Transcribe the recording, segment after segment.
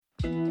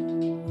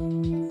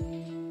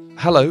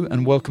Hello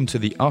and welcome to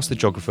the Ask the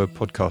Geographer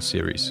podcast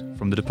series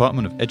from the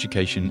Department of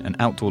Education and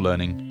Outdoor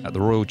Learning at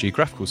the Royal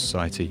Geographical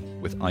Society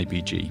with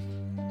IBG.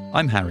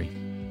 I'm Harry.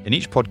 In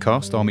each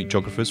podcast I'll meet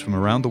geographers from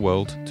around the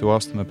world to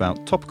ask them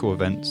about topical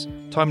events,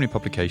 timely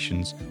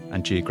publications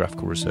and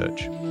geographical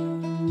research.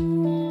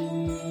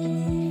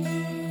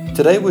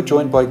 Today we're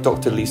joined by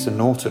Dr. Lisa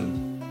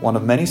Norton, one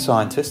of many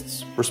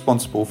scientists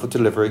responsible for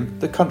delivering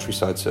the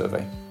Countryside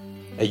Survey,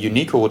 a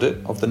unique audit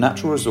of the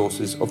natural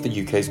resources of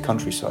the UK's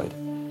countryside,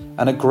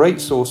 and a great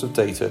source of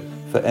data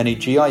for any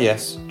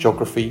GIS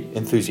geography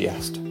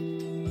enthusiast.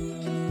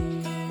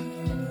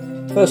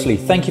 Firstly,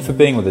 thank you for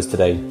being with us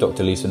today,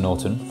 Dr. Lisa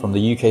Norton from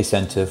the UK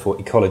Centre for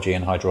Ecology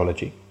and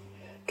Hydrology.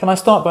 Can I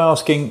start by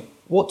asking,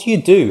 what do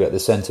you do at the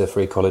Centre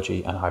for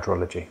Ecology and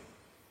Hydrology?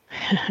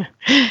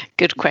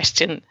 Good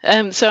question.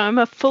 So I'm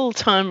a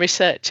full-time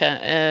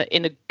researcher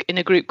in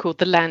a group called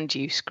the Land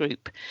Use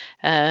Group,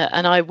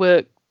 and I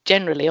work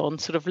generally on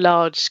sort of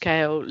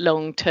large-scale,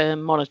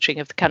 long-term monitoring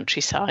of the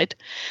countryside.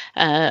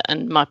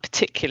 And my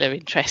particular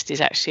interest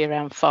is actually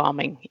around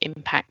farming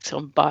impacts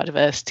on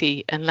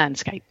biodiversity and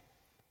landscape.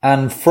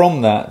 And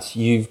from that,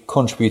 you've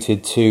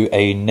contributed to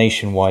a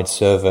nationwide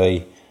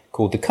survey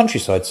called the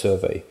Countryside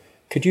Survey.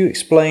 Could you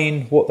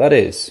explain what that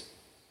is?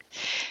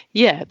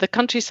 Yeah, the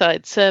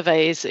Countryside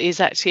Survey is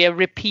actually a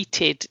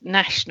repeated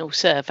national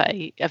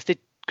survey of the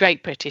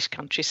Great British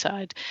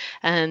countryside,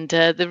 and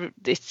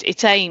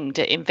it's aimed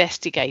at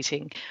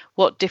investigating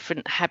what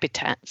different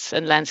habitats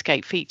and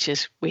landscape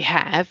features we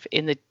have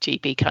in the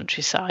GB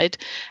countryside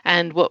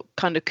and what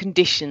kind of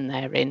condition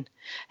they're in.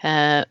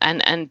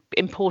 And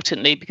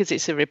importantly, because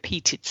it's a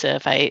repeated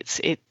survey,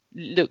 it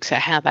looks at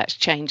how that's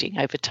changing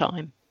over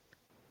time.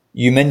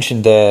 You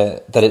mentioned there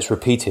that it's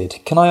repeated.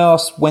 Can I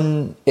ask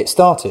when it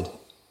started?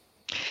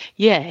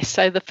 Yeah,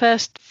 so the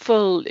first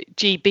full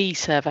GB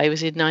survey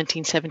was in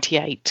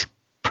 1978.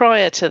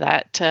 Prior to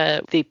that,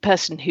 the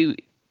person who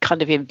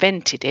kind of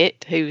invented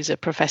it, who's a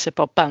Professor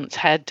Bob Bunce,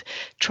 had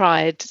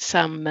tried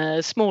some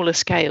smaller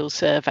scale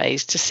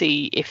surveys to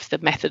see if the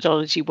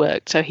methodology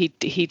worked. So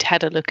he'd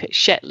had a look at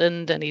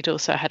Shetland and he'd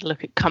also had a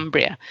look at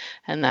Cumbria,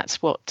 and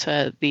that's what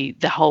the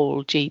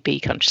whole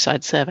GB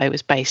Countryside Survey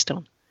was based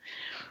on.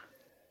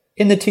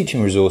 In the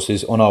teaching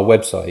resources on our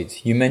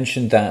website, you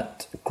mentioned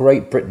that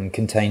Great Britain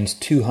contains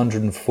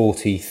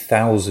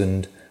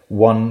 240,000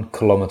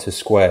 1-kilometre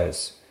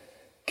squares.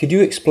 Could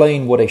you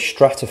explain what a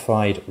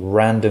stratified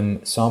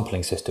random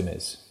sampling system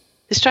is?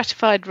 The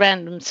stratified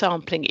random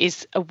sampling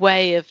is a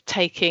way of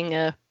taking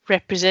a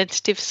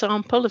representative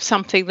sample of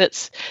something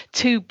that's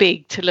too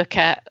big to look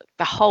at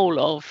the whole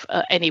of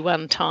at any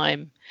one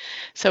time.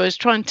 So I was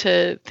trying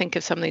to think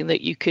of something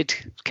that you could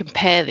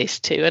compare this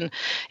to, and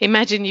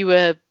imagine you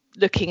were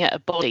looking at a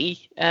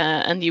body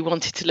and you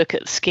wanted to look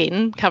at the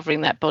skin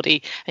covering that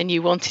body, and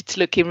you wanted to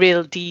look in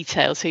real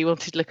detail, so you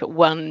wanted to look at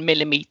 1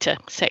 millimetre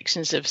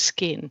sections of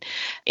skin.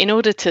 In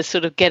order to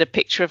sort of get a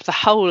picture of the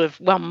whole of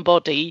one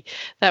body,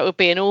 that would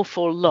be an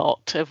awful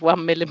lot of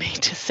 1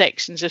 millimetre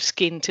sections of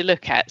skin to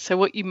look at. So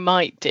what you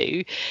might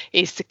do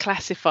is to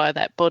classify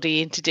that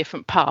body into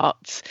different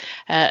parts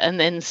and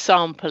then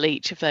sample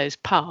each of those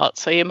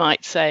parts. So you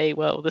might say,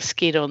 well, the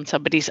skin on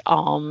somebody's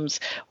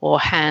arms or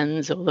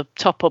hands or the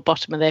top or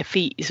bottom of their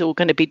feet is all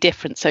going to be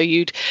different. So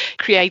you'd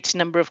create a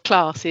number of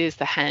classes,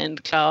 the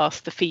hand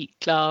class, the feet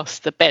class,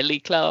 the belly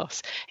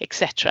class,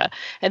 etc.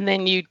 And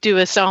then you do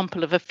a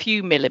sample of a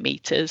few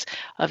millimetres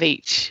of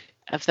each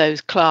of those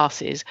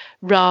classes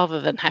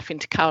rather than having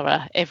to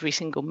cover every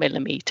single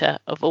millimetre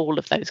of all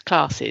of those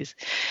classes.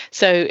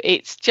 So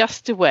it's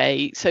just a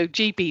way, so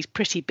GB is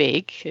pretty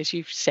big, as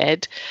you've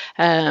said,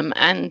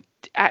 and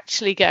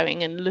actually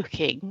going and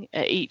looking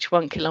at each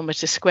 1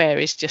 kilometre square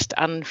is just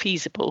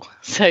unfeasible.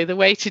 So the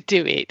way to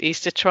do it is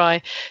to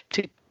try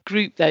to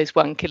group those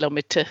 1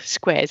 kilometre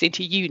squares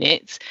into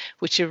units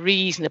which are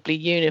reasonably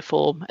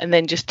uniform, and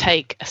then just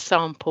take a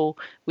sample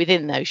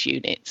within those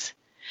units.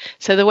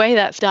 So the way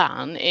that's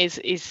done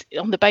is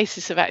on the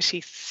basis of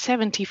actually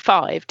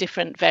 75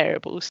 different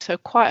variables, so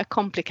quite a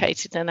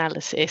complicated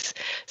analysis,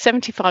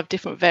 75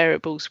 different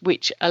variables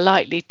which are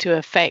likely to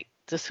affect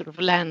the sort of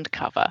land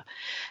cover,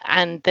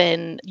 and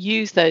then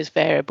use those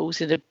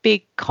variables in a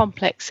big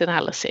complex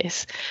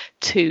analysis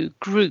to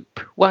group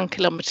 1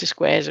 kilometre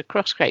squares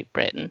across Great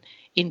Britain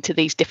into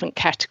these different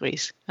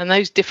categories. And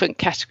those different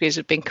categories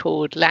have been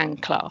called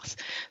land class.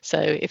 So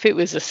if it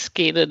was a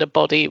skin and a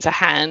body, it's a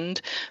hand,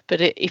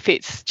 but if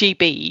it's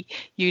GB,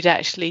 you'd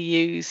actually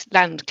use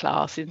land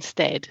class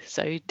instead.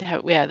 So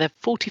we have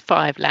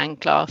 45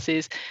 land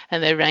classes,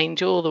 and they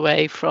range all the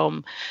way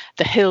from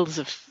the hills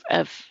of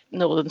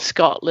northern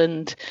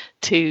Scotland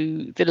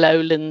to the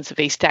lowlands of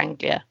East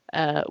Anglia,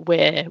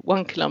 where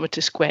 1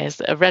 kilometre squares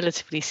that are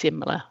relatively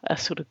similar are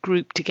sort of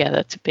grouped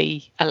together to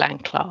be a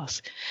land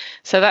class.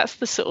 So that's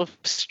the sort of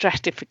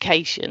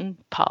stratification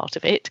part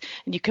of it,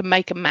 and you can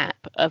make a map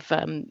of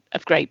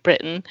Great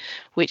Britain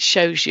which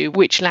shows you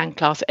which land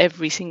class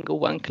every single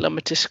 1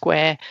 kilometre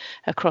square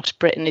across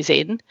Britain is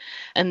in.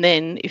 And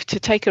then if to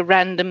take a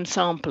random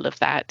sample of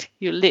that,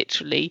 you're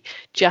literally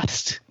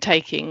just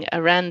taking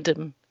a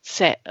random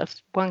set of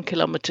 1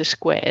 kilometre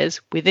squares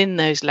within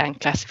those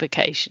land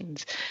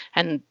classifications,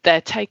 and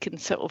they're taken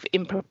sort of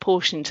in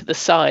proportion to the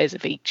size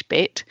of each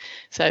bit.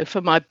 So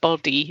for my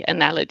body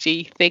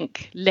analogy,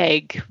 think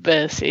leg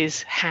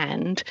versus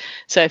hand.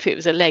 So if it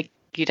was a leg,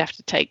 you'd have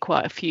to take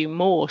quite a few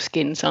more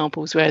skin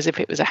samples, whereas if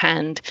it was a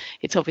hand,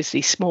 it's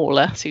obviously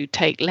smaller, so you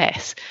take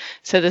less.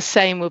 So the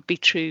same would be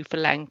true for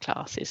land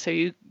classes.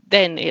 So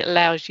then it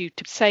allows you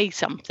to say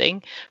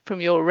something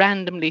from your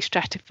randomly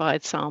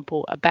stratified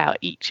sample about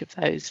each of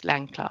those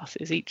land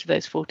classes, each of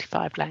those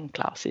 45 land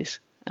classes,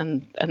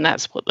 and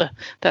that's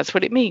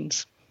what it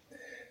means.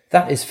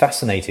 That is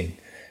fascinating.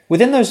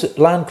 Within those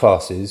land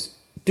classes,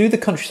 do the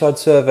Countryside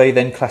Survey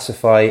then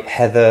classify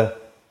heather,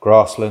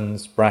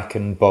 grasslands,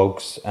 bracken,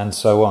 bogs, and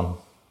so on?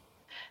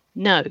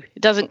 No, it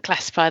doesn't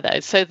classify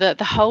those. So the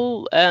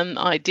whole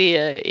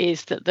idea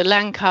is that the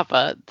land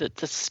cover, that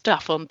the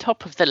stuff on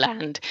top of the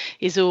land,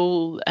 is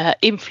all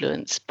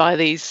influenced by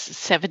these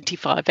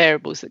 75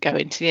 variables that go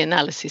into the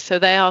analysis. So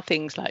they are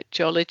things like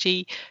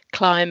geology,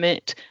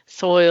 climate,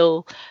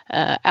 soil,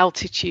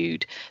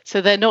 altitude. So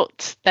they're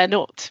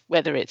not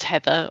whether it's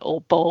heather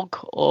or bog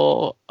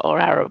or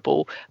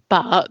arable,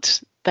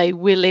 but they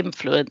will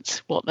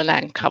influence what the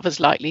land cover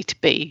is likely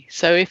to be.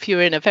 So if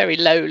you're in a very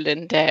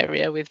lowland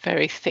area with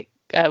very thick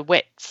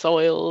wet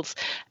soils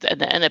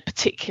and a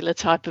particular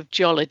type of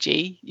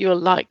geology, you're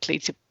likely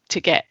to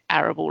get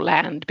arable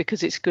land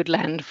because it's good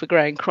land for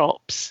growing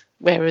crops.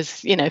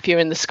 Whereas, if you're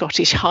in the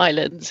Scottish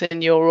Highlands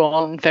and you're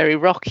on very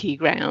rocky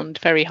ground,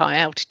 very high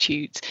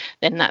altitudes,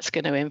 then that's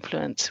going to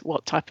influence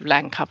what type of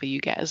land cover you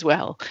get as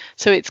well.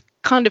 So it's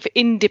kind of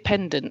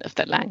independent of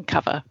the land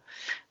cover,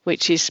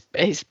 which is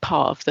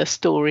part of the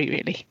story,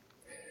 really.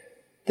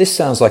 This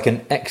sounds like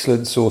an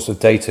excellent source of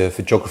data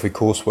for geography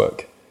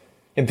coursework,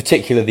 in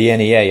particular the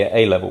NEA at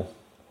A-level.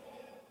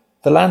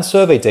 The land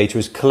survey data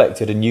is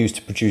collected and used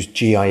to produce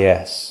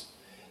GIS.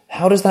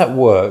 How does that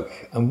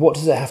work, and what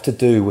does it have to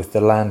do with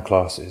the land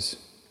classes?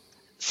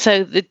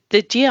 So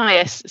the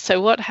GIS, so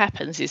what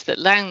happens is that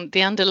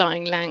the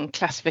underlying land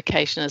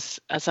classification,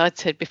 as I'd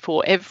said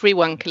before, every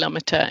 1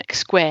 kilometre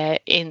square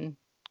in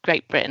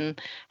Great Britain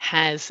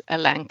has a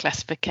land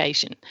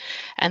classification.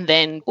 And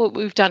then what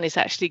we've done is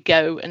actually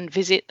go and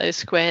visit those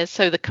squares.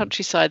 So the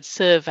countryside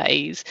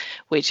surveys,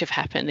 which have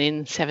happened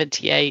in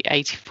 78,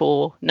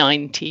 84,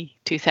 90,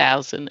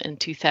 2000 and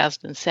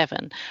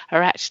 2007,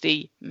 are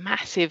actually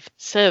massive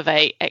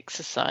survey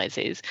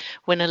exercises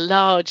when a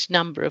large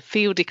number of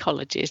field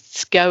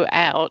ecologists go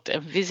out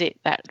and visit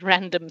that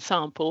random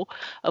sample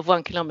of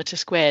 1 kilometre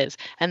squares,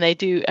 and they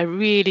do a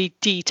really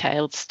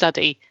detailed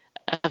study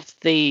of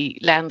the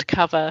land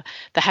cover,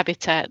 the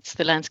habitats,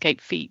 the landscape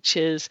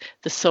features,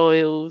 the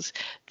soils,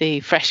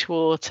 the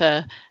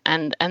freshwater,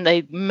 and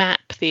they map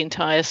the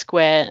entire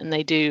square, and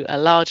they do a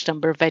large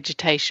number of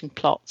vegetation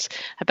plots.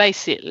 And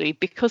basically,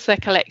 because they're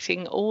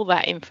collecting all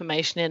that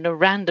information in a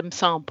random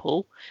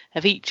sample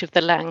of each of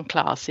the land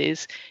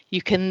classes,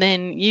 you can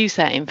then use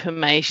that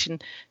information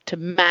to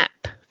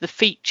map the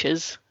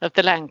features of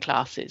the land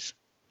classes.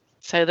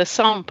 So the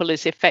sample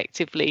is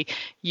effectively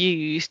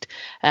used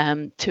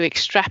to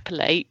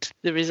extrapolate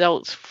the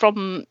results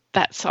from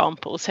that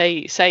sample.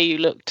 Say you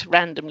looked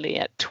randomly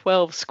at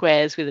 12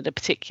 squares within a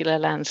particular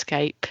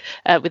landscape,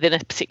 within a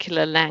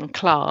particular land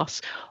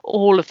class.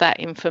 All of that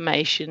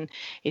information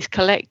is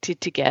collected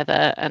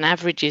together and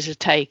averages are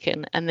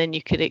taken, and then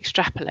you could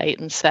extrapolate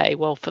and say,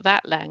 well, for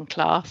that land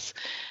class,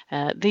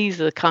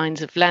 these are the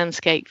kinds of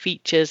landscape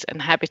features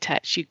and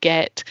habitats you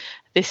get.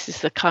 This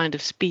is the kind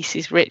of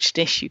species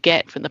richness you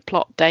get from the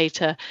plot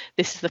data.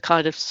 This is the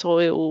kind of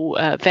soil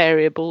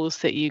variables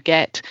that you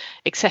get,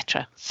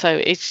 etc. So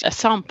it's a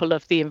sample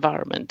of the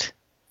environment.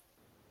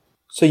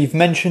 So you've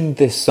mentioned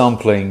this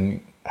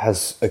sampling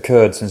has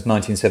occurred since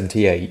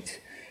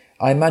 1978.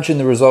 I imagine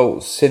the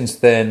results since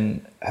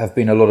then have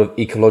been a lot of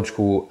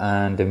ecological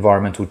and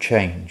environmental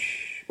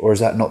change, or is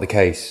that not the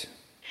case?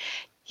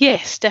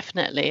 Yes,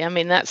 definitely. I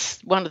mean, that's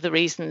one of the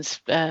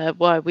reasons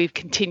why we've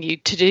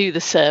continued to do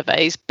the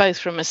surveys, both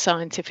from a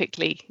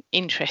scientifically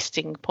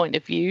interesting point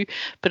of view,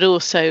 but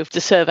also the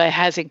survey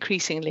has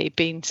increasingly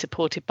been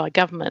supported by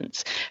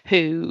governments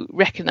who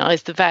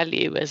recognise the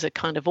value as a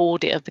kind of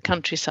audit of the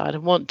countryside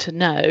and want to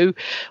know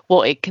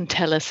what it can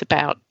tell us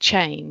about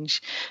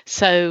change.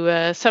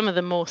 So some of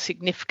the more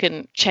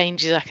significant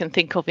changes I can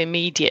think of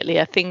immediately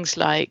are things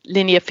like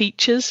linear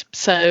features.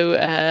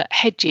 So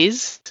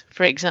hedges,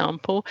 for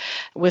example,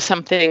 were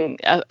something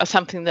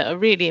that are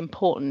really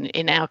important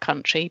in our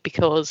country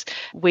because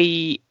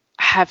we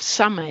have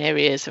some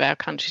areas of our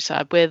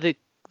countryside where the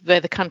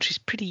country's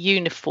pretty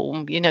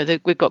uniform.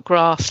 We've got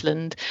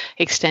grassland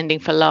extending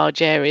for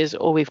large areas,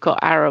 or we've got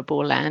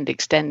arable land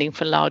extending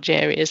for large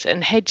areas,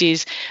 and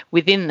hedges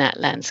within that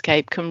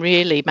landscape can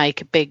really make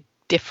a big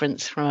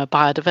difference from a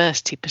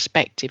biodiversity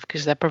perspective,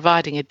 because they're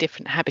providing a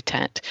different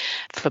habitat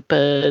for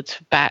birds,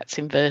 for bats,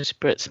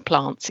 invertebrates,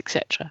 plants,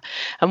 etc.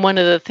 And one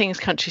of the things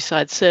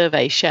Countryside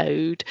Survey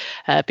showed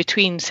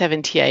between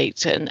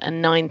 78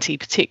 and 90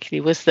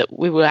 particularly was that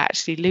we were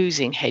actually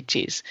losing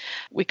hedges.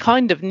 We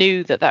kind of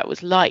knew that that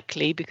was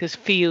likely because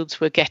fields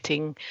were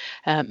getting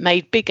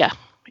made bigger,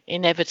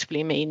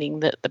 inevitably meaning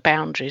that the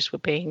boundaries were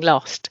being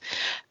lost.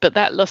 But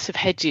that loss of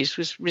hedges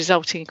was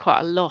resulting in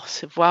quite a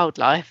loss of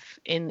wildlife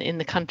in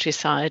the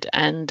countryside.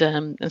 And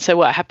so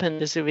what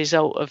happened as a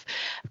result of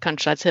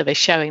Countryside Survey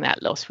showing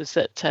that loss was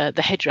that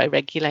the hedgerow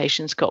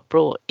regulations got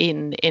brought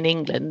in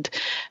England,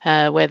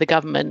 where the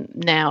government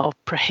now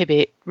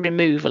prohibit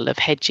removal of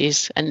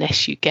hedges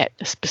unless you get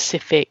a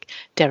specific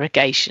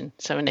derogation.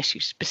 So unless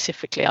you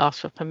specifically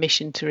ask for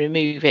permission to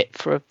remove it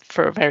for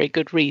a very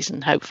good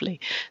reason,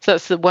 hopefully. So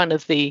that's one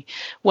of the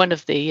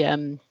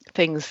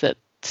things that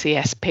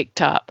CS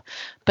picked up.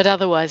 But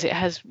otherwise, it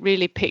has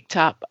really picked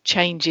up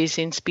changes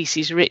in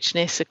species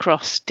richness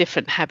across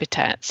different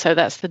habitats. So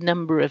that's the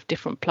number of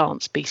different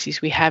plant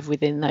species we have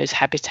within those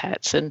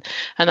habitats. And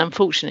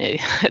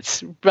unfortunately,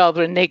 that's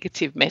rather a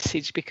negative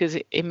message, because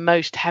in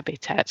most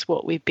habitats,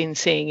 what we've been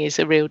seeing is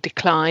a real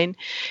decline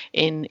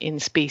in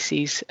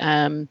species,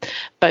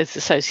 both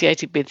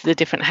associated with the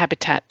different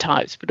habitat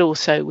types, but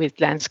also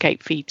with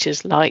landscape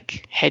features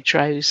like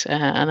hedgerows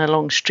and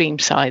along stream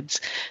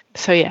sides.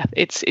 So yeah,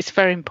 it's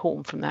very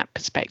important from that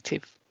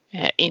perspective.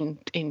 In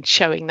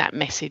showing that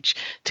message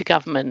to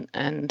government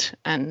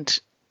and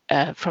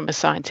from a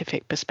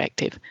scientific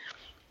perspective.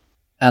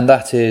 And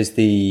that is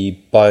the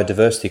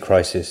biodiversity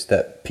crisis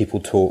that people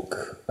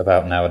talk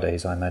about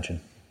nowadays, I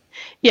imagine.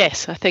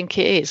 Yes, I think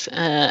it is.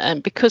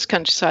 And because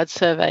Countryside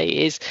Survey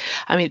is,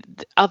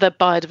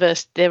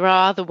 there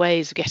are other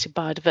ways of getting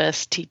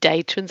biodiversity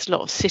data, and there's a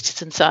lot of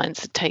citizen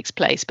science that takes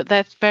place, but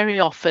they're very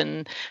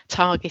often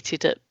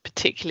targeted at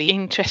particularly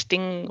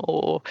interesting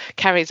or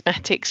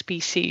charismatic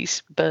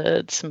species,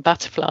 birds and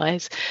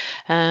butterflies,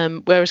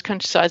 whereas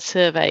Countryside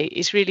Survey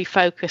is really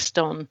focused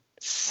on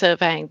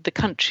surveying the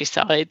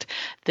countryside,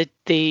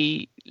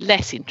 the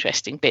less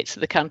interesting bits of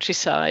the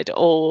countryside,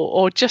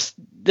 or just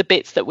the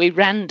bits that we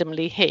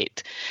randomly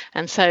hit.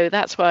 And so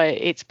that's why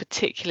it's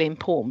particularly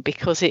important,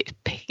 because it's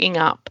picking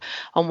up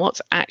on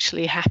what's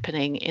actually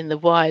happening in the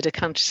wider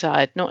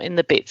countryside, not in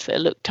the bits that are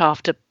looked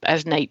after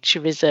as nature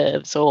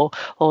reserves or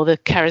the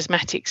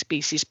charismatic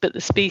species, but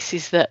the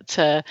species that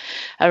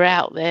are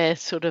out there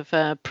sort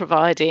of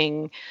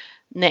providing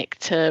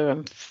nectar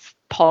and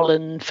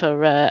pollen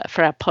for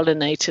our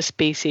pollinator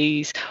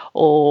species,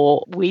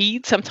 or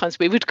weeds. Sometimes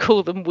we would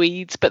call them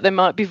weeds, but they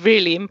might be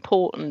really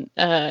important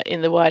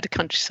in the wider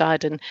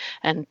countryside,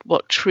 and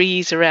what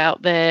trees are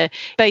out there.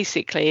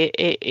 Basically,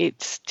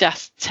 it's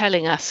just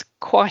telling us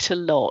quite a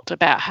lot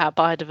about how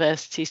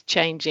biodiversity is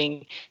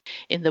changing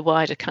in the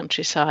wider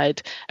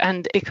countryside.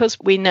 And because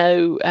we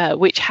know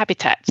which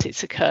habitats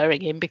it's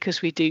occurring in,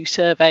 because we do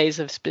surveys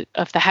of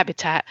the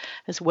habitat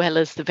as well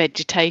as the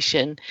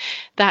vegetation,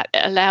 that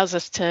allows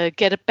us to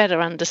get a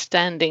better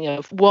understanding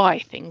of why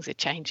things are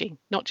changing.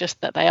 Not just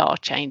that they are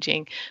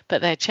changing,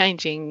 but they're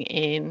changing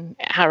in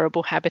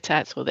arable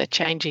habitats, or they're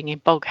changing in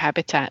bog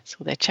habitats,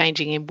 or they're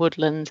changing in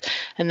woodlands,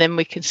 and then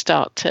we can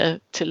start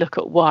to look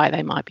at why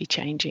they might be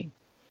changing.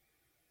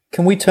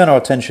 Can we turn our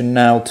attention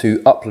now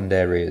to upland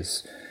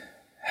areas?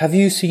 Have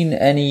you seen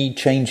any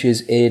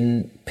changes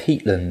in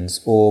peatlands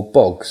or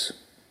bogs?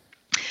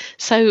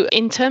 So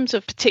in terms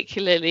of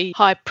particularly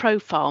high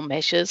profile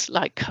measures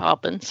like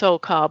soil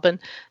carbon,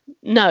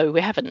 no,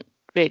 we haven't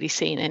really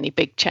seen any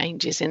big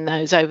changes in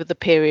those over the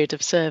period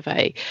of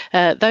survey.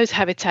 Those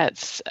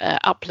habitats,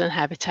 upland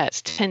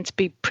habitats, tend to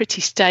be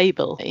pretty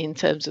stable in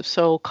terms of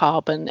soil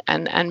carbon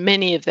and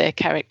many of their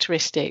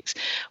characteristics.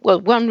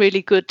 Well, one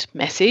really good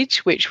message,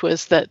 which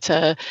was that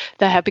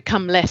they have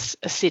become less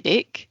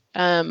acidic.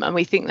 And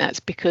we think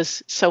that's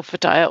because sulfur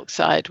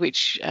dioxide,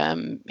 which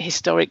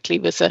historically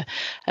was a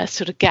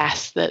sort of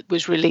gas that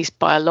was released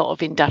by a lot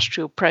of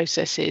industrial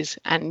processes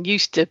and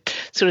used to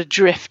sort of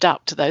drift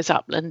up to those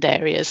upland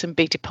areas and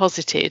be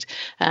deposited,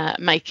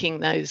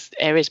 making those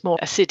areas more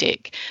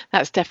acidic.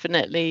 That's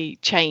definitely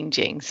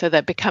changing. So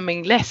they're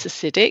becoming less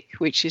acidic,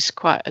 which is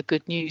quite a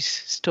good news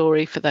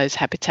story for those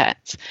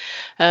habitats.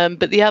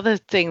 But the other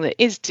thing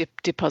that is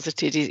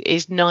deposited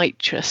is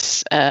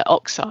nitrous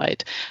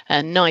oxide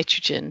and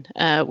nitrogen,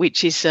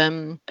 which is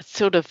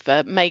sort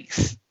of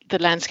makes the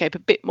landscape a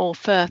bit more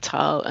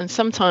fertile. And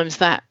sometimes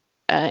that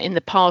in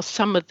the past,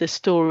 some of the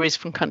stories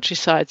from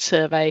Countryside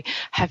Survey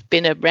have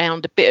been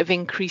around a bit of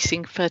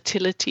increasing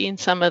fertility in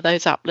some of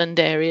those upland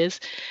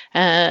areas.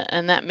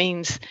 And that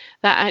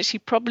actually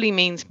probably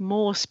means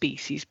more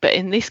species. But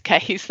in this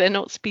case, they're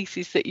not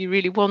species that you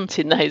really want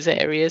in those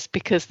areas,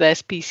 because they're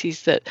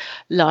species that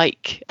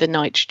like the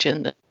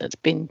nitrogen that's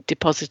been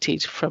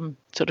deposited from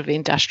sort of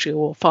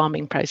industrial or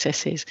farming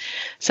processes.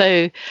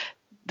 So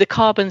the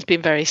carbon's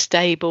been very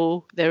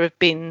stable. There have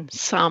been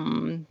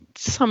some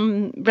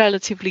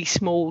relatively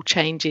small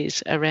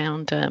changes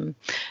around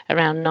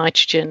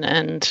nitrogen,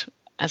 and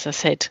as I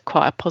said,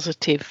 quite a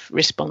positive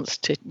response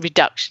to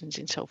reductions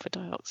in sulphur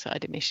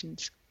dioxide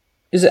emissions.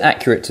 Is it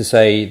accurate to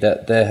say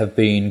that there have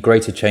been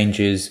greater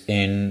changes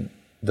in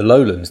the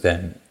lowlands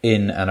then,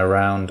 in and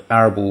around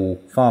arable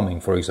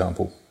farming, for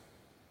example?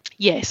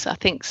 Yes, I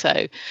think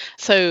so.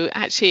 So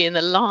actually, in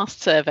the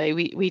last survey,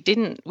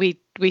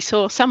 we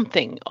saw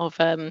something of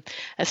a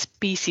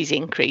species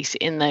increase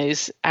in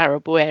those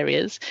arable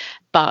areas,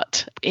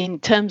 but in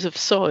terms of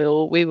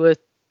soil, we were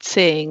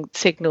seeing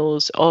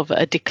signals of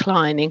a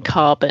decline in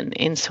carbon,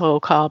 in soil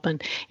carbon,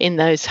 in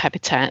those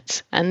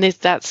habitats, and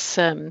that's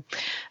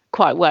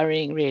quite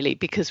worrying, really,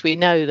 because we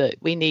know that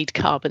we need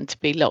carbon to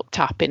be locked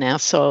up in our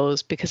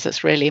soils, because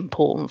that's really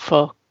important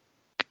for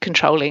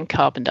controlling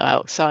carbon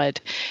dioxide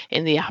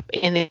in the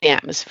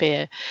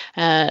atmosphere.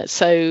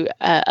 So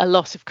a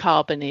loss of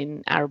carbon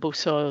in arable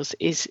soils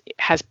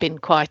has been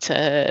quite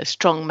a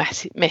strong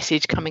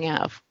message coming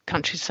out of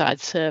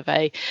Countryside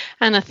Survey,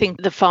 and I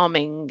think the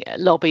farming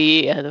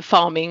lobby, the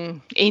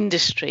farming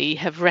industry,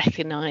 have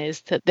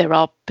recognised that there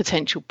are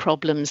potential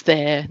problems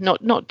there,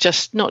 not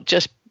just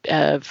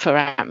for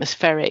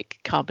atmospheric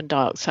carbon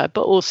dioxide,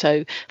 but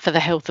also for the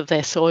health of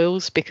their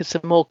soils, because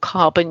the more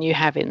carbon you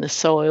have in the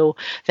soil,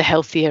 the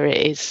healthier it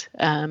is.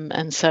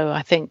 And so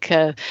I think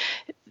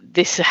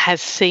this has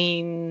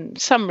seen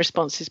some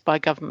responses by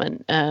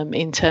government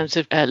in terms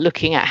of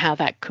looking at how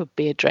that could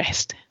be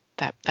addressed,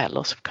 that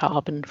loss of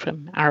carbon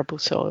from arable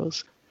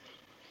soils.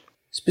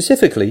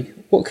 Specifically,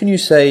 what can you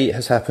say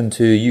has happened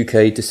to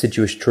UK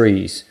deciduous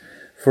trees?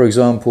 For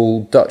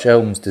example, Dutch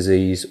elms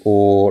disease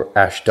or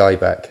ash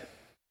dieback?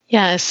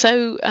 Yeah,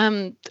 so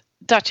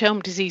Dutch elm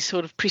disease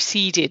sort of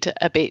preceded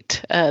a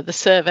bit the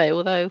survey,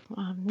 although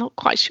I'm not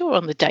quite sure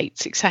on the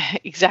dates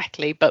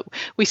exactly, but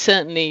we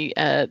certainly,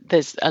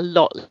 there's a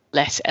lot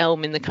less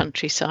elm in the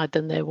countryside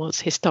than there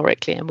was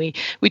historically, and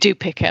we do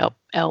pick up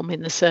elm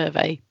in the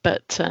survey,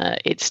 but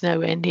it's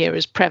nowhere near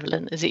as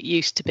prevalent as it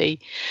used to be.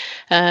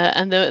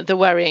 And the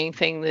worrying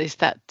thing is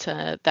that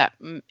that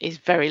is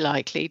very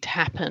likely to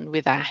happen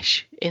with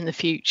ash in the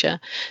future.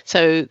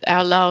 So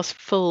our last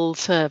full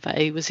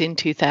survey was in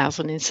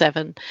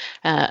 2007,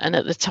 and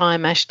at the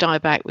time ash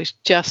dieback was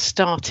just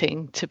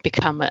starting to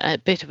become a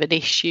bit of an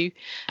issue,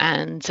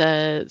 and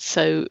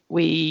so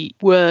we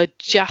were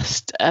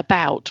just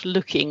about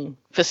looking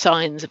for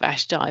signs of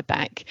ash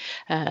dieback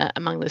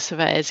among the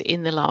surveyors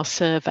in the last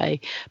survey,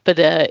 but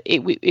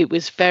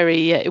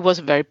it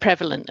wasn't very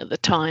prevalent at the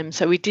time,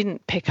 so we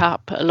didn't pick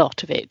up a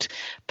lot of it.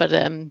 But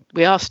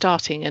we are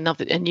starting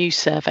a new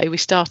survey. We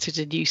started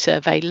a new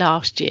survey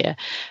last year,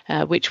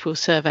 which will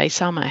survey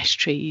some ash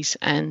trees,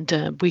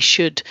 and we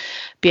should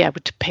be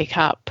able to pick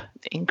up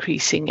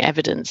increasing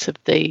evidence of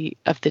the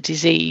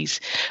disease.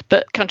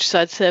 But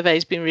Countryside Survey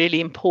has been really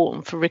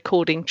important for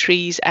recording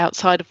trees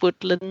outside of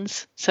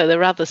woodlands. So there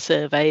are other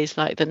surveys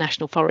like the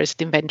National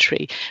Forest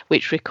Inventory,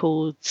 which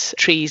records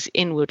trees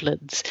in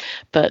woodlands.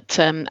 But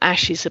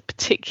ash is a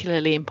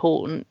particularly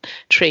important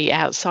tree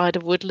outside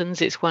of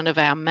woodlands. It's one of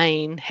our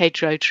main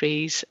hedgerow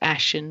trees,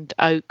 ash and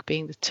oak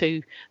being the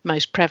two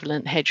most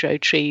prevalent hedgerow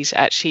trees.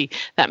 Actually,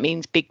 that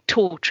means big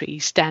tall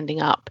trees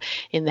standing up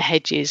in the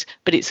hedges,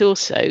 but it's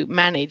also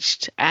managed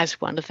as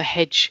one of the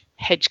hedge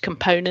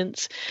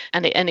components,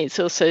 and it's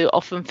also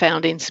often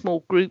found in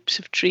small groups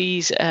of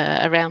trees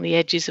around the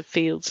edges of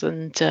fields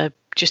and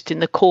just in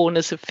the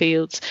corners of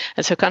fields.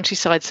 And so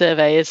Countryside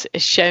Survey has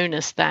shown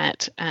us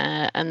that,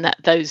 and that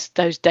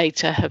those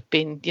data have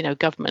been,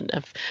 government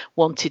have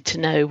wanted to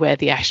know where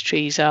the ash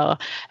trees are,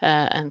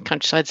 and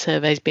Countryside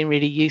Survey has been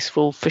really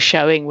useful for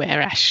showing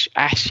where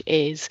ash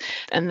is,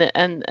 and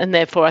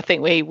therefore I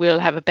think we will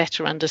have a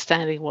better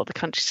understanding of what the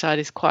countryside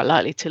is quite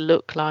likely to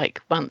look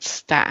like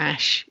once that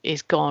ash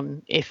is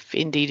gone, if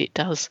indeed it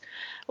does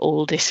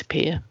all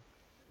disappear.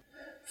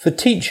 For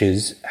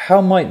teachers,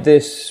 how might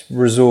this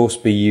resource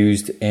be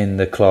used in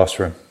the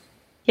classroom?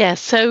 Yeah,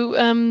 so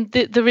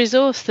the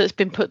resource that's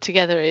been put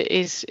together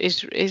is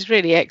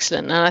really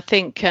excellent, and I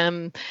think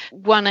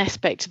one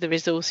aspect of the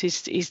resource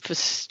is for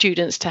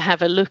students to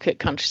have a look at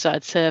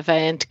Countryside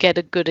Survey and to get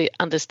a good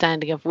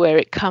understanding of where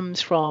it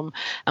comes from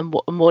and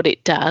what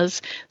it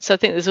does. So I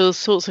think there's all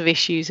sorts of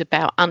issues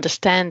about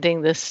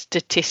understanding the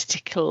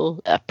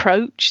statistical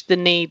approach, the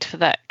need for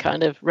that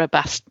kind of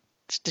robust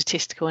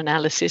statistical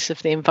analysis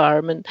of the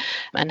environment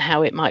and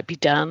how it might be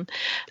done,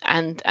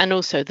 and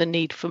also the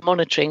need for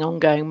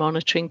ongoing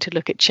monitoring to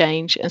look at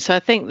change. And so I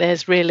think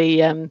there's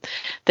really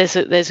there's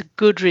a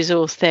good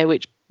resource there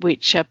which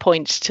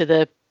points to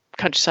the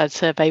Countryside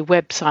Survey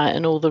website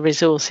and all the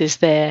resources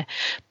there,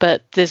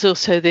 but there's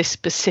also this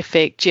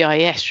specific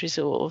GIS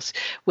resource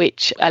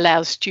which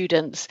allows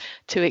students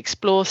to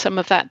explore some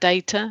of that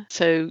data,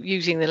 so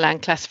using the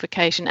land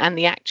classification and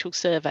the actual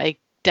survey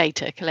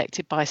data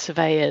collected by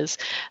surveyors,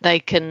 they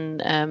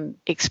can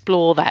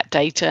explore that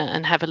data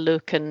and have a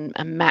look and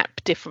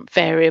map different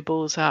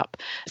variables up.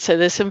 So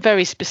there's some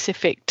very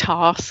specific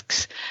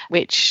tasks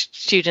which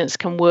students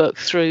can work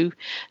through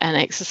and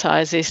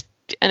exercises,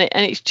 and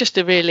it's just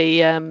a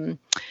really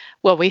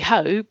Well, we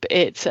hope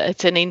it's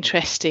an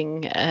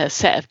interesting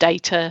set of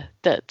data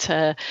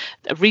that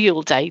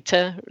real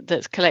data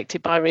that's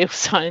collected by real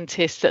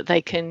scientists that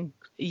they can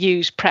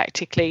use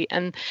practically,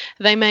 and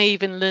they may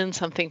even learn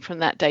something from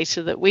that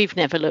data that we've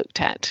never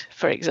looked at,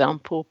 for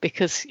example,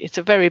 because it's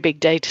a very big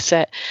data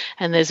set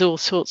and there's all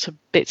sorts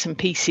of bits and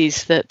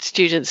pieces that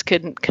students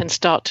can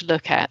start to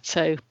look at.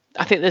 So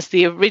I think there's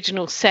the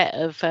original set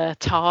of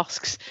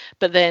tasks,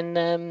 but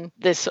then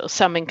there's sort of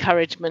some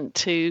encouragement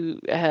to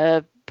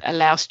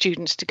allow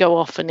students to go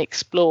off and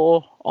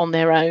explore on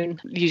their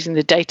own using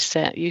the data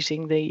set,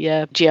 using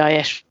the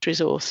GIS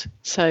resource.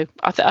 So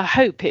I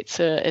hope it's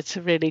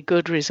a really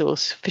good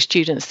resource for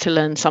students to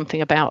learn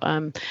something about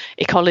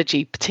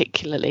ecology,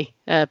 particularly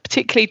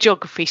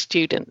geography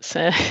students.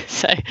 So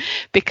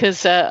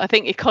because I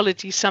think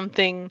ecology is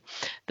something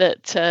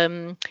that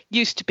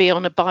used to be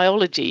on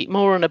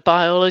more on a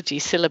biology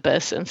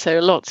syllabus, and so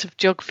lots of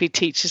geography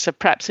teachers are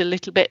perhaps a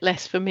little bit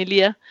less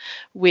familiar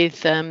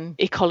with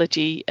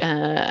ecology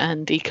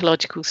and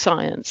ecological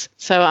science.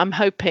 So I'm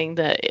hoping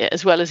that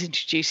as well as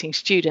introducing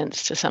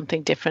students to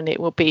something different, it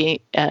will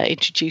be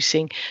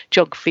introducing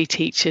geography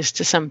teachers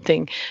to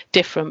something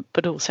different,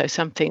 but also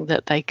something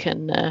that they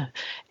can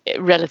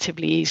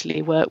relatively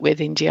easily work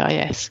with in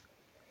GIS.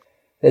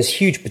 There's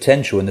huge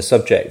potential in the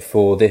subject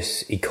for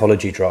this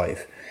ecology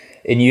drive.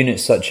 In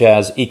units such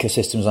as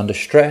ecosystems under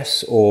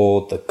stress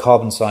or the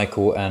carbon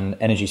cycle and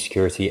energy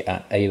security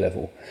at A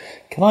level.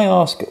 Can I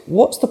ask,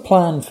 what's the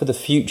plan for the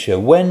future?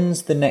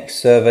 When's the next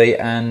survey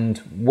and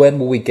when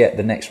will we get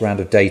the next round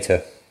of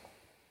data?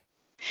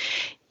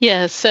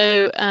 Yeah,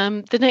 so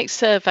the next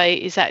survey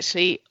is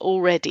actually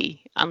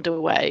already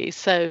underway.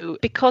 So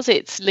because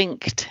it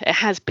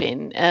has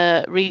been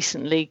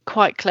recently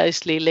quite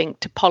closely linked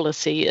to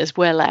policy as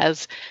well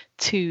as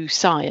to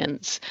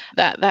science,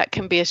 that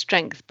can be a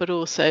strength but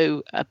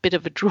also a bit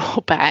of a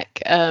drawback,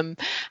 and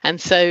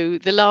so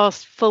the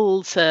last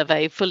full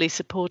survey, fully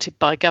supported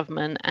by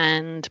government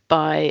and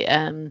by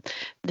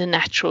the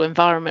Natural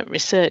Environment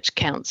Research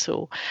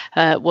Council,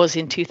 was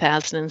in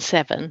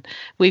 2007.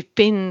 We've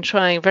been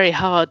trying very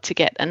hard to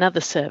get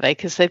another survey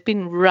because they've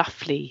been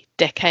roughly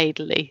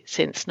decadally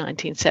since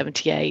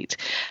 1978,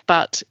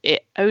 but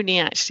it only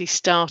actually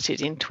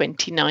started in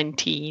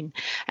 2019,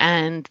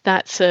 and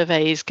that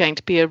survey is going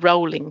to be a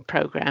rolling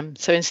programme.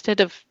 So instead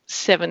of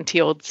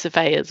 70 odd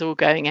surveyors all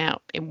going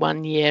out in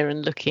 1 year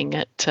and looking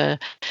at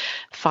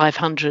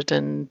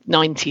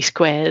 590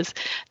 squares,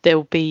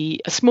 there'll be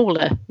a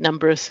smaller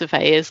number of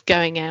surveyors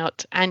going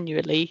out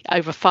annually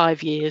over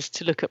 5 years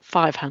to look at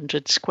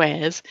 500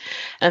 squares.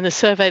 And the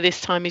survey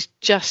this time is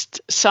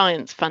just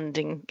science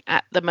funding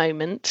at the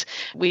moment.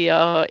 We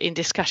are in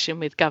discussion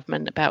with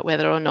government about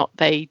whether or not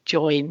they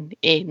join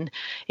in.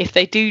 If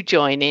they do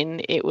join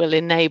in, it will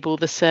enable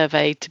the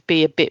survey to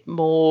be a bit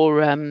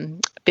more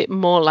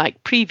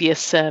like previous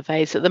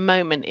surveys. At the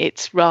moment,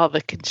 it's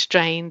rather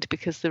constrained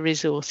because the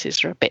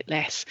resources are a bit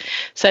less.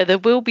 So there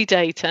will be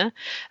data,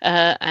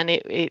 and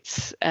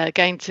it's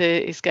going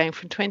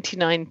from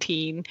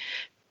 2019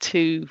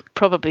 to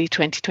probably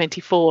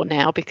 2024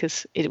 now,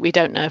 because we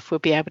don't know if we'll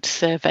be able to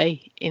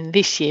survey in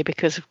this year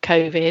because of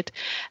COVID.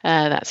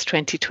 That's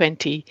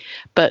 2020.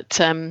 But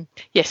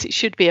yes, it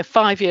should be a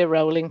 5-year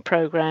rolling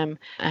programme,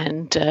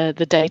 and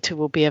the data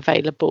will be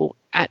available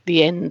at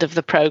the end of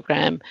the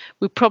programme.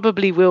 We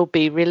probably will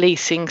be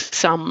releasing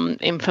some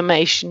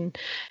information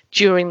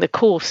during the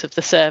course of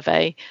the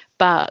survey,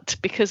 but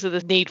because of the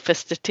need for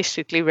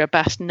statistically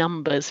robust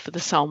numbers for the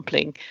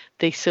sampling,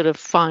 the sort of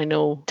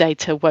final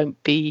data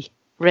won't be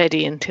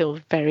ready until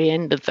the very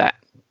end of that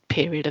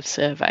period of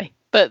survey.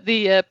 But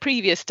the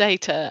previous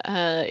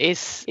data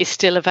is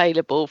still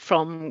available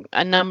from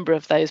a number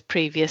of those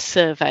previous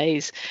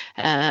surveys,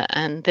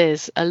 and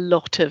there's a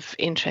lot of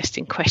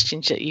interesting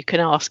questions that you can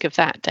ask of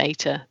that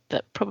data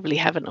that probably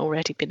haven't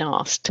already been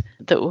asked,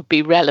 that would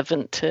be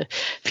relevant to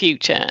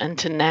future and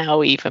to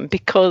now even,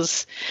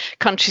 because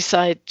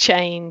countryside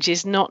change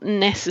is not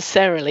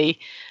necessarily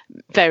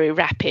very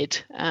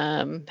rapid.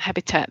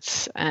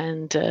 Habitats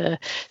and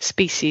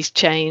species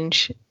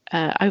change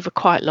over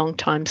quite long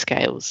time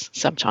scales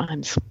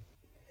sometimes.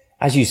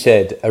 As you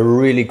said, a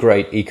really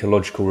great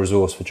ecological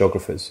resource for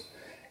geographers.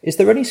 Is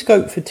there any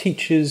scope for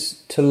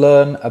teachers to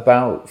learn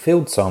about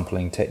field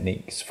sampling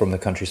techniques from the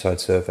Countryside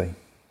Survey?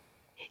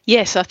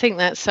 Yes, I think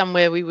that's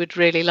somewhere we would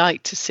really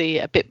like to see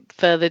a bit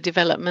further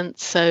development.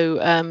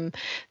 So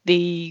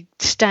the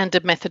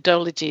standard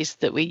methodologies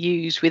that we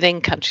use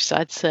within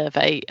Countryside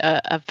Survey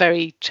are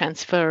very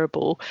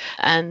transferable,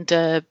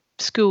 and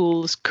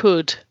schools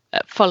could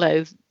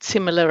follow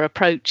similar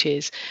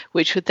approaches,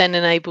 which would then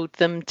enable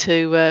them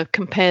to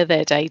compare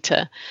their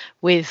data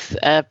with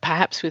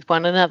perhaps with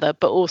one another,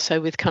 but also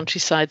with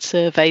Countryside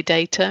Survey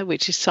data,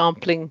 which is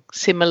sampling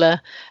similar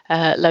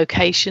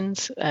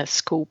locations,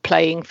 school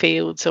playing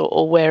fields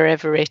or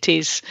wherever it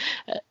is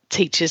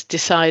teachers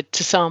decide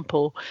to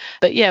sample.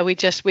 But yeah, we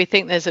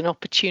think there's an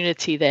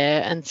opportunity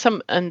there,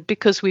 and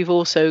because we've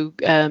also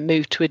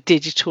moved to a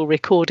digital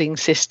recording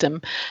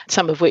system,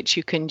 some of which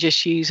you can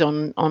just use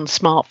on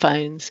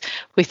smartphones,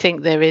 we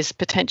think there is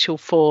potential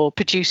for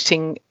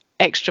producing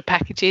extra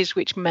packages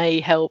which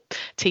may help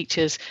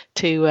teachers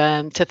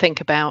to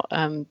think about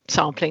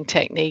sampling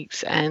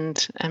techniques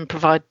and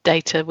provide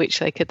data which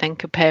they could then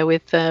compare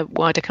with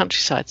wider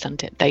countryside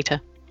data.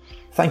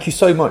 Thank you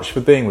so much for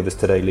being with us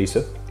today,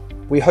 Lisa.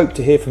 We hope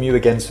to hear from you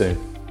again soon.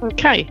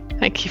 Okay,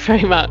 thank you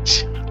very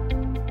much.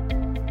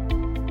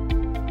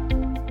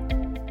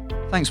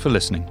 Thanks for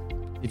listening.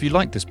 If you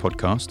like this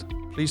podcast,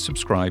 please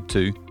subscribe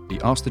to the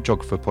Ask the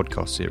Geographer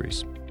podcast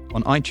series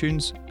on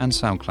iTunes and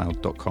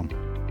SoundCloud.com.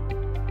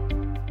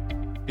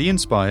 Be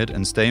inspired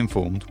and stay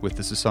informed with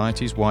the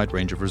Society's wide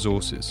range of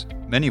resources,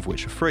 many of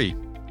which are free.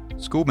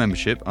 School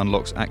membership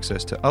unlocks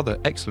access to other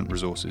excellent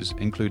resources,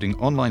 including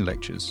online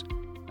lectures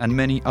and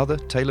many other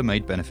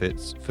tailor-made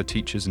benefits for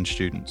teachers and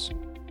students.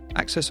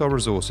 Access our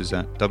resources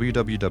at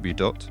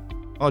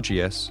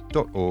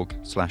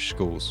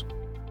www.rgs.org/schools.